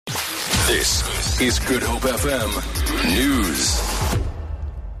This is Good Hope FM News.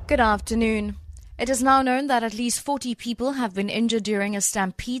 Good afternoon. It is now known that at least 40 people have been injured during a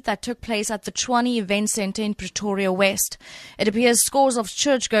stampede that took place at the Tshwane Event Centre in Pretoria West. It appears scores of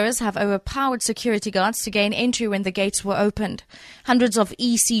churchgoers have overpowered security guards to gain entry when the gates were opened. Hundreds of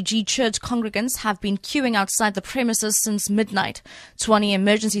ECG church congregants have been queuing outside the premises since midnight. Tshwane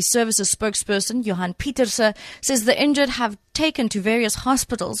Emergency Services spokesperson Johan Pieterse says the injured have taken to various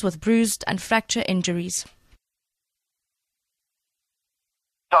hospitals with bruised and fracture injuries.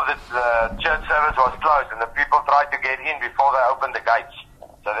 So the church service was closed and the people tried to get in before they opened the gates.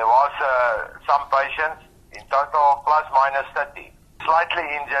 So there was some patients, in total plus minus 30. Slightly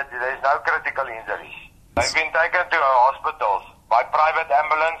injured, there is no critical injuries. They've been taken to our hospitals by private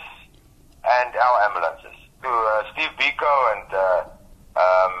ambulance and our ambulances. To Steve Biko and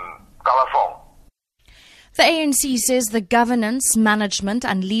Kalafong. The ANC says the governance, management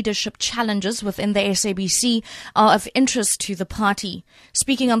and leadership challenges within the SABC are of interest to the party.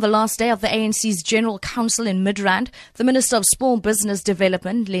 Speaking on the last day of the ANC's General Council in Midrand, the Minister of Small Business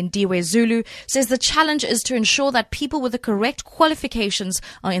Development, Lindiwe Zulu, says the challenge is to ensure that people with the correct qualifications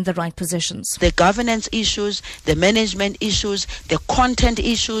are in the right positions. The governance issues, the management issues, the content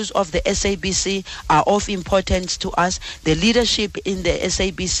issues of the SABC are of importance to us. The leadership in the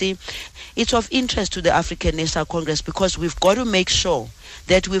SABC, it's of interest to the African National Congress because we've got to make sure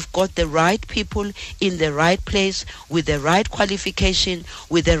that we've got the right people in the right place with the right qualification,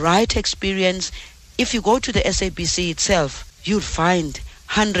 with the right experience. If you go to the SABC itself, you'll find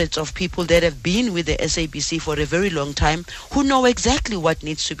hundreds of people that have been with the SABC for a very long time who know exactly what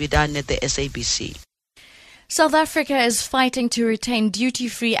needs to be done at the SABC. South Africa is fighting to retain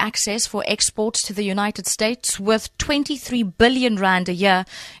duty-free access for exports to the United States worth 23 billion rand a year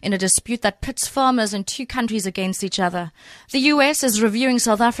in a dispute that pits farmers in two countries against each other. The US is reviewing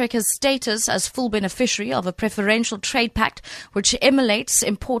South Africa's status as full beneficiary of a preferential trade pact which emulates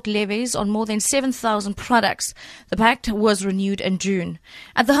import levies on more than 7,000 products. The pact was renewed in June.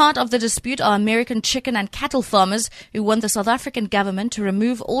 At the heart of the dispute are American chicken and cattle farmers who want the South African government to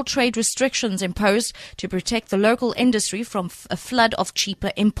remove all trade restrictions imposed to protect the local industry from a flood of cheaper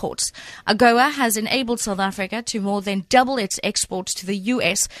imports. AGOA has enabled South Africa to more than double its exports to the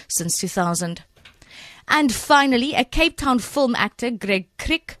US since 2000. And finally, a Cape Town film actor, Greg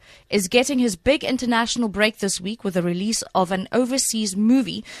Crick, is getting his big international break this week with the release of an overseas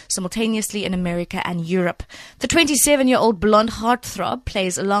movie simultaneously in America and Europe. The 27-year-old blonde heartthrob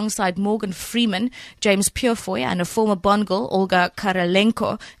plays alongside Morgan Freeman, James Purefoy and a former Bond girl, Olga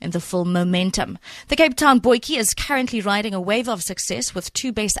Kurylenko, in the film Momentum. The Cape Town boykie is currently riding a wave of success with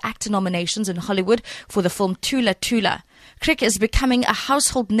 2 Best Actor nominations in Hollywood for the film Tula Tula. Crick is becoming a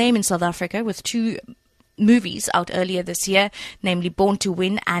household name in South Africa with 2 movies out earlier this year, namely Born to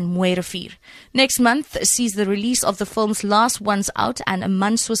Win and Muerefir. Next month sees the release of the film's Last Ones Out and A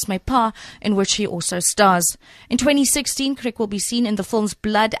Man Soos My Pa, in which he also stars. In 2016, Crick will be seen in the films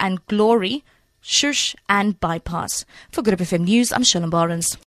Blood and Glory, Shush and Bypass. For Good Hope FM News, I'm Shalom Barnes.